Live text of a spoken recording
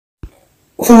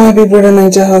Former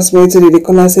BBNaija housemate to the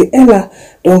corner say Ella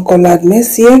don't call out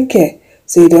Mercy Eke,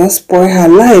 say don't spoil her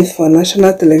life for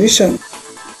national television.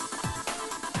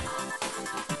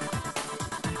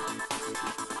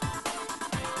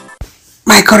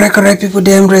 My correct people,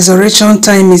 them resurrection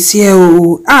time is here.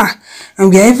 And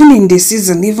we are even in the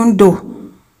season, even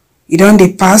though you don't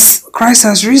dey pass Christ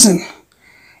has risen.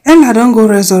 Ella don't go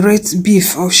resurrect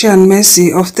beef of she and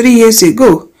Mercy of 3 years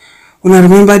ago. When I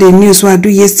remember the news I do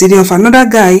yesterday of another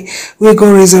guy we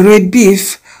go resurrect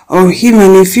beef of him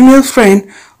and a female friend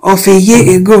of a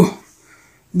year ago.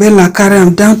 Bella carry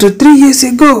him down to 3 years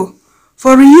ago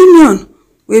for reunion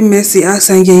where Mercy ask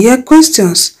and get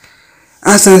questions.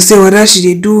 Ask and say whether she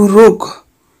dey do rogue.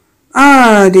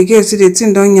 The girl say the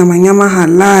thing don't yama her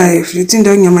life. The thing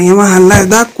don't yama her life.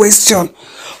 That question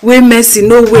where Mercy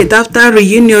no wait after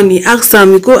reunion he asked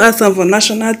am, he go ask am for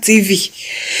national TV.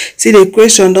 See the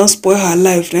question don't spoil her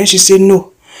life. Then she say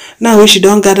no. Now when she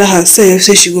don't gather herself,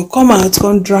 say she go come out,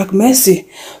 come drag Mercy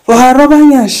for her rubber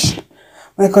nyash.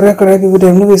 My correct people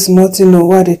them know it's nothing know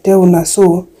what they tell una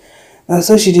so. And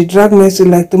so she did drag Mercy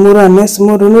like tomorrow and next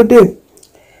tomorrow no day.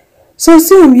 So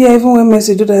see I'm here even when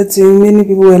Mercy do that thing, many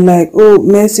people were like, oh,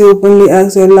 Mercy openly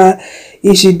asked Ella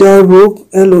if she done rope.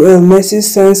 LOL,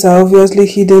 Mercy's signs are obviously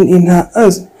hidden in her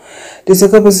ears. The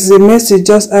second person said, Mercy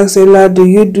just asked Ella, do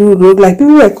you do rope? Like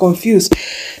people were confused.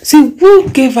 See, who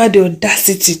gave her the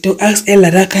audacity to ask Ella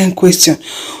that kind of question?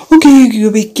 Okay,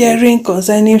 you'll be caring,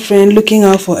 concerning friend, looking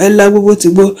out for Ella,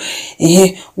 to go.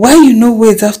 Why you no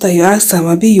wait after you ask her?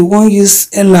 Maybe you won't use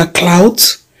Ella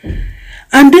clout?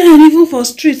 And then even for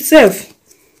street self,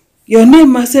 your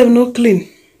name myself no clean.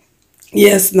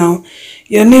 Yes, now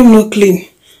your name no clean.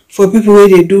 For people where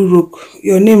they do rook,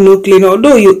 your name no clean.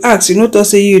 Although you ask, you not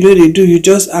say you know they do, you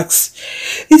just ask.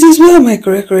 It is well my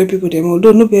correct people them.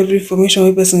 Although not every information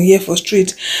we person here for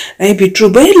street and it be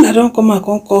true, but I don't come and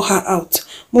call her out.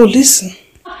 More listen.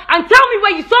 And tell me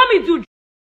where you saw me do.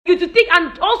 You to think,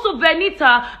 and also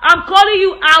Venita, I'm calling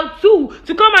you out too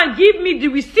to come and give me the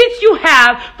receipts you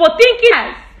have for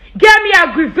thinking. Get me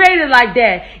aggravated like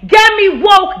that. Get me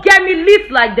woke. Get me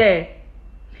lit like that.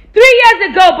 3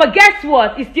 years ago, but guess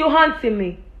what? It's still haunting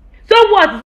me. So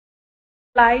what?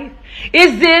 Life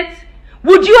is it?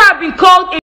 Would you have been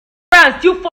called a and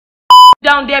still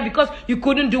down there because you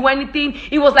couldn't do anything?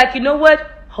 It was like, you know what?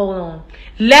 Hold on.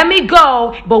 Let me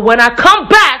go. But when I come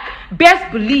back,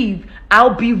 best believe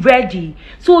I'll be ready.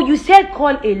 So you said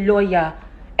call a lawyer.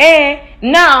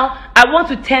 Now I want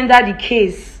to tender the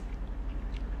case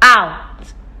out.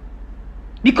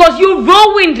 Because you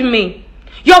ruined me.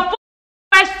 Your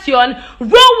question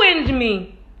ruined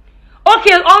me.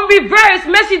 Okay, on reverse,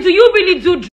 Mercy, do you really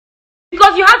do?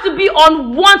 Because you have to be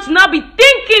on one to now be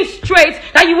thinking straight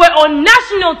that you were on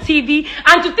national TV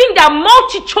and to think that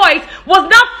multi-choice was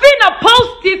not finna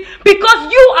post it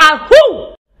because you are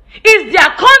who? Is their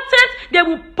content, they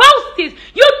will post it.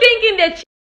 You thinking that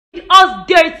us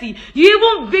dirty. You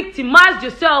even victimized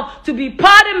yourself to be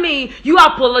part of me. You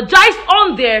apologized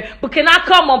on there, but can I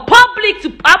come on public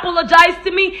to apologize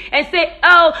to me and say,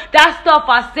 oh, that stuff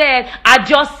I said, I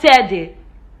just said it.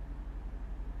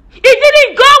 It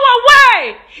didn't go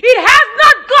away. It has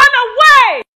not gone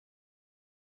away.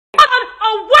 Gone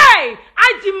away.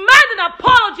 I demand an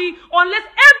apology unless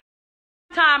every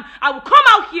time I will come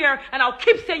out here and I'll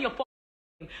keep saying your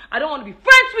name. I don't want to be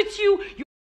friends with you.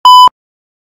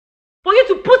 For you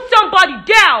to put somebody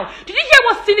down. Did you hear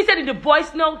what Cindy said in the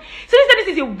voice note? Cindy said this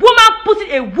is a woman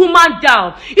putting a woman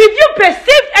down. If you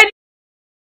perceived any,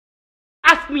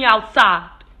 ask me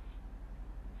outside.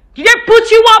 Did they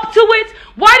put you up to it?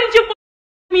 Why did you put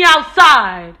me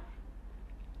outside?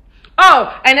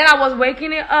 Oh, and then I was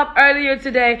waking it up earlier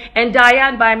today, and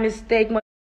Diane, by mistake, I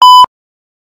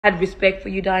had respect for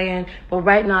you, Diane, but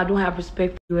right now I don't have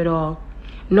respect for you at all.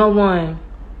 No one.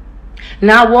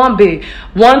 Not one bit.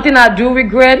 One thing I do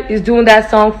regret is doing that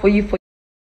song for you.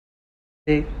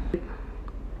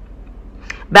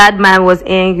 Bad man was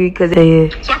angry because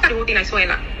So after the whole thing, I saw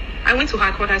Ella. I went to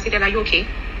her, called her, I said, Ella, are you okay?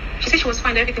 She said she was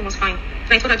fine, everything was fine.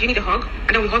 And I told her, do you need a hug?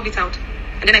 And then we hugged it out.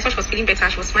 And then I saw she was feeling better,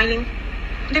 she was smiling.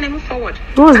 And then I moved forward.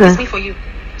 What was that? Me for you.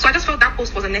 So I just felt that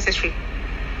post was unnecessary.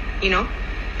 You know?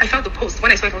 I felt the post.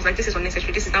 When I saw it, I was like, this is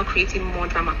unnecessary. This is now creating more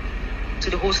drama to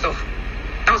the whole stuff.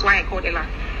 That was why I called Ella.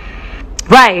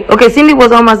 Right. Okay, Cindy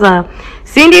was almost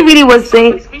Cindy really was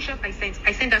saying. The screenshot I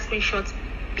sent that screenshot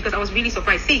because I was really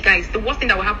surprised. See, guys, the worst thing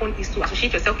that will happen is to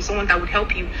associate yourself with someone that would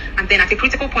help you. And then at a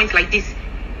critical point like this,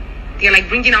 they're like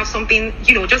bringing out something,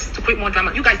 you know, just to create more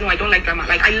drama. You guys know I don't like drama.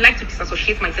 Like, I like to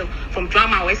disassociate myself from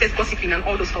drama or SS gossiping and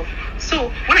all those stuff.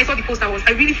 So when I saw the post,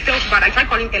 I really felt bad. I tried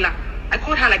calling Ella. I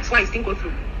called her like twice, didn't go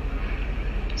through.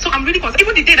 So I'm I'm really concerned.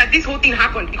 Even the day that this whole thing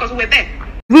happened, because we were there.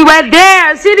 We were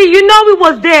there, City. You know we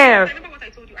was there. I remember what I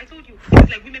told you. I told you it's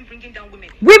like women bringing down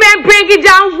women. Women bringing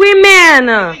down women.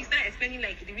 So you started explaining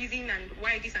like the reason and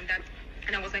why this and that,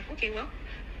 and I was like, okay, well.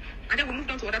 And then we moved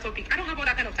on to other topic. I don't have all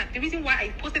that kind of time. The reason why I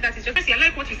posted that is just, I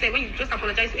like what you said when you just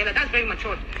apologized to Ella. That's very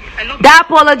mature. I love that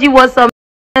apology was some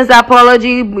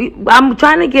apology. I'm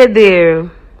trying to get there.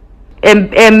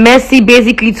 And Mercy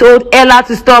basically told Ella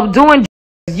to stop doing.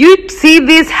 You see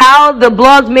this, how the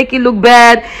blogs make it look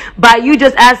bad by you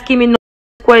just asking me no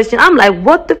question. I'm like,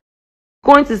 what the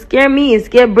going to scare me and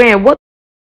scare Brand? What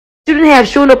shouldn't have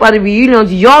shown up at the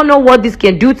reunions? Y'all know what this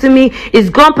can do to me. It's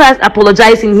gone past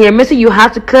apologizing here. Mercy, you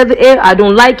have to clear the air. I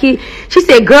don't like it. She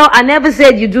said, girl, I never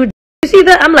said you do. You see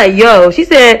that? I'm like, yo. She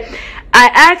said, I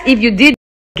asked if you did.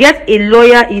 Get a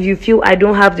lawyer if you feel I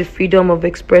don't have the freedom of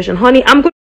expression. Honey, I'm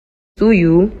going to sue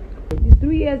you. It's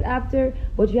 3 years after,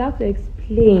 but you have to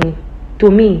explain to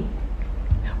me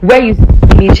where you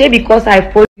see me. Because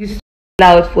I fought you so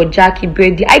loud for Jackie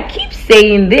birthday. I keep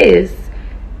saying this.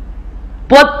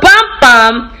 But Pam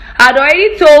Pam had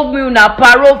already told me una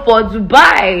paro for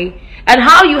Dubai and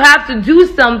how you have to do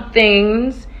some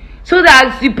things so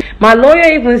that my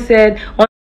lawyer even said,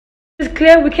 it's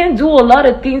clear we can't do a lot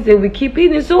of things that we keep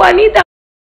eating, so I need that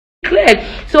clear.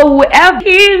 So whoever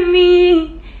hear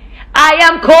me, I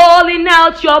am calling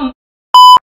out your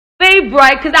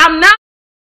favorite because I'm not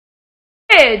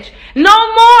rich. No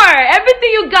more. Everything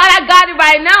you got, I got it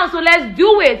right now. So let's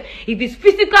do it. If it's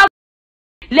physical,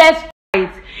 let's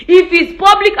fight. If it's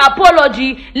public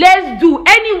apology, let's do.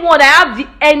 Anyone that have the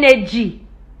energy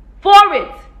for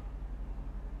it.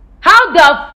 How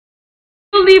the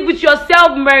you live with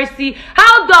yourself, Mercy?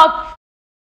 How the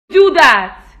do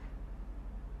that?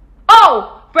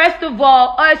 Oh, first of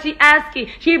all, she asking,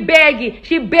 she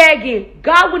begging.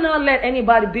 God will not let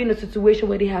anybody be in a situation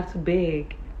where they have to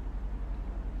beg.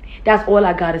 That's all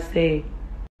I gotta say.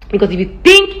 Because if you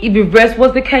think if reverse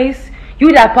was the case,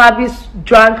 you that probably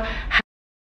drunk.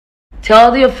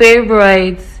 Tell your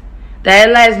favorites that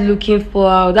Ella is looking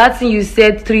for. That thing you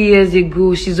said 3 years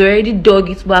ago, she's already dug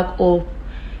it back up.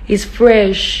 It's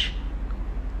fresh.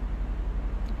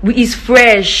 It's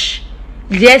fresh.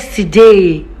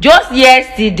 Yesterday, just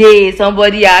yesterday,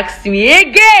 somebody asked me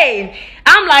again.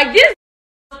 I'm like, this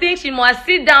thing, she must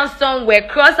sit down somewhere,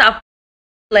 cross her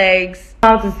legs.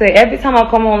 How to say, every time I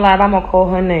come on live, I'm gonna call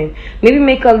her name. Maybe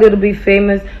make her a little bit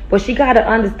famous, but she gotta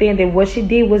understand that what she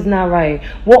did was not right.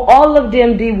 What all of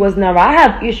them did was not right. I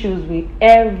have issues with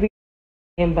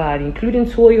everybody, including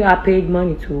Toyo I paid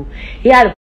money to. He had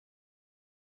a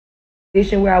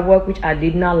where I work, which I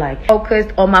did not like.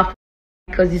 Focused on my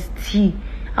because it's tea.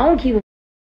 I don't give a.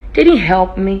 They didn't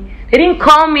help me. They didn't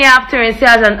call me after and say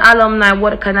as an alumni,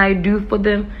 what can I do for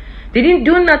them? They didn't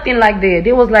do nothing like that.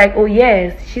 They was like, oh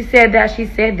yes, she said that, she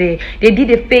said that. They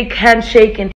did a fake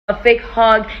handshake and a fake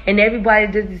hug and everybody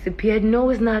just disappeared. No,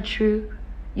 it's not true.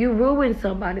 You ruined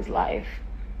somebody's life.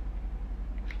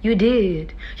 You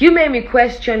did. You made me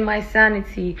question my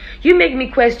sanity. You made me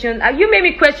question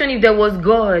if there was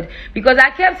God. Because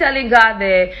I kept telling God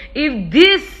that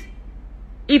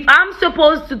if I'm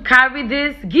supposed to carry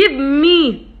this, give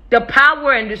me the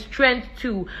power and the strength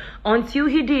to. Until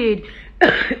he did.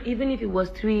 Even if it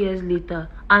was 3 years later,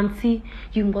 auntie,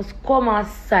 you must come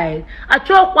outside. I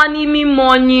talk one me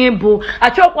money, bo.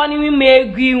 I talk one me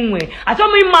megwinwe. I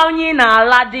talk me money na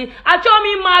alade. I talk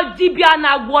me ma dibia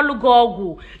na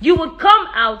gwolugogu. You would come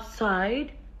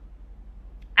outside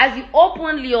as you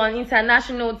openly on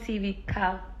international TV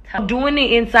doing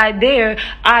it inside there.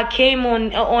 I came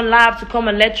on live to come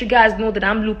and let you guys know that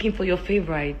I'm looking for your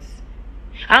favorites.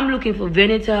 I'm looking for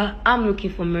Venita. I'm looking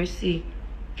for Mercy.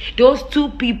 Those two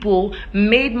people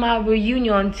made my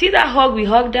reunion. See that hug we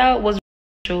hugged out was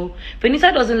show.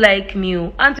 Venita doesn't like me.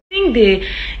 And I think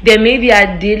that maybe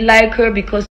I did like her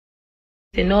because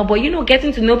you know, but you know,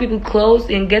 getting to know people close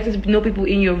and getting to know people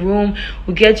in your room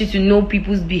will get you to know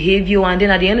people's behavior, and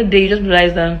then at the end of the day you just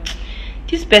realize that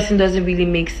this person doesn't really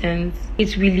make sense.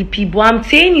 It's really people. I'm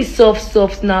saying it's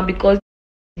soft now because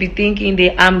be thinking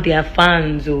they am their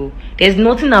fans. Oh, there's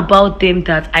nothing about them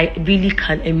that I really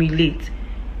can emulate.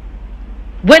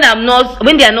 When they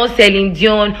are not selling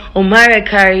Dion or Mariah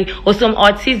Carey or some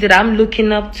artist that I'm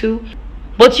looking up to.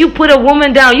 But you put a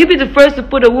woman down. You be the first to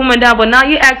put a woman down, but now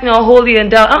you acting all holy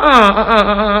and down.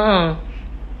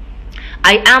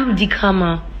 I am the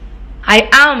karma. I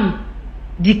am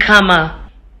the karma.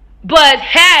 But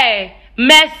hey,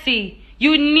 Mercy,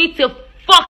 you need to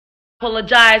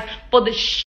apologize for the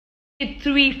shit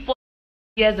 3-4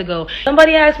 years ago.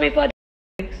 Somebody asked me for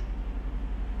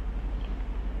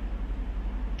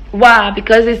Why?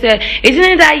 Because they said, isn't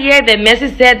it that year that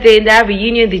Mercy said in that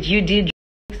reunion that you did?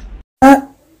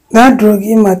 That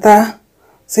drugging matter,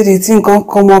 say the thing can't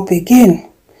come up again.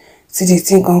 See the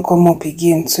thing can't come up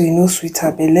again. So you know, sweet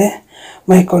Abele,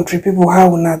 my country people, how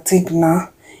will not think now?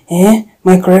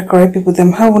 My correct people,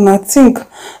 them how will not think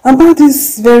about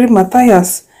this very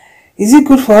Matthias? Is it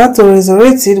good for her to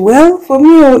resurrect it? Well, for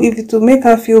me, if it will make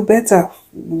her feel better,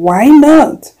 why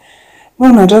not?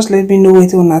 Well, just let me know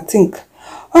what you wanna think.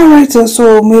 Alright,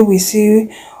 so maybe we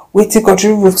see wetin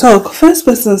country people talk. First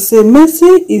person say,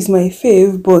 Mercy is my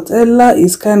fave, but Ella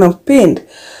is kind of pained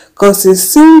because it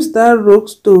seems that rogue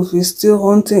stove is still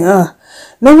haunting her.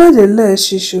 Nevertheless,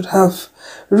 she should have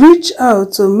reached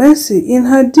out to Mercy in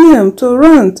her DM to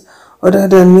rant other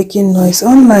than making noise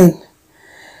online.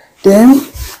 Then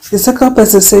the second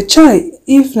person say, Chai,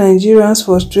 if Nigerians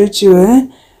frustrate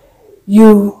you,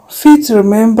 you fit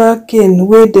remember Ken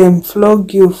where them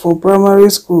flog you for primary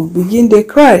school, begin they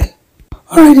cry.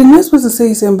 Alright, the next person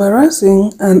say it's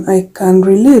embarrassing and I can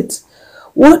relate.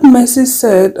 What Mercy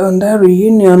said on that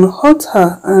reunion hurt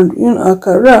her and in her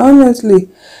career. Honestly,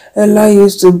 Ella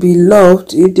used to be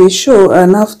loved in the show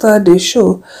and after the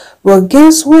show. But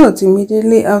guess what?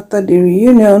 Immediately after the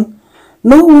reunion,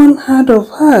 no one heard of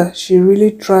her. She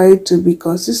really tried to be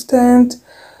consistent.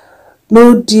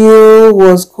 No deal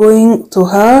was going to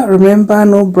her. Remember,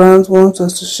 no brands want to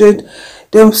associate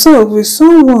themselves with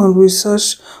someone with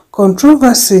such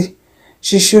controversy.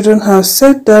 She shouldn't have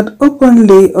said that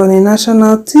openly on a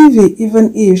national TV,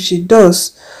 even if she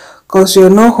does, because you're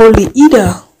not holy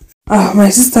either. My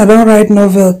sister don't write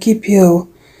novel, keep here.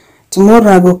 Tomorrow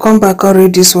I go come back and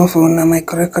read this one for una, my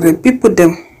correct people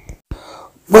them.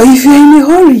 But if you're in a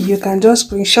hurry, you can just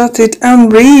screenshot it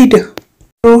and read.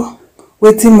 So,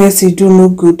 wetin Mercy do no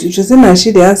good. You say na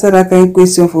she dey answer that kind of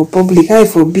question for public. How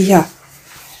for be her?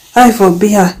 How for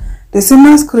be her? The same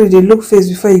masquerade dey look face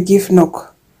before you give knock.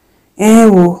 I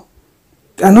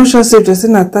no sure say just say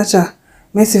Natasha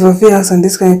Mercy for fit ask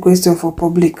this kind of question for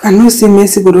public. I know say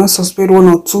Mercy go don suspect one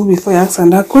or two before you ask am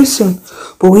that question.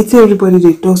 But wetin everybody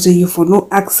dey talk say you for no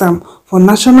ask am for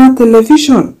national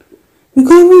television.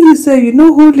 Because when you say you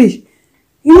know holy.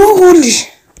 You know holy.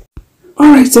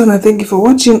 Alright, so thank you for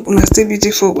watching. Una stay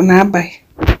beautiful. Una bye.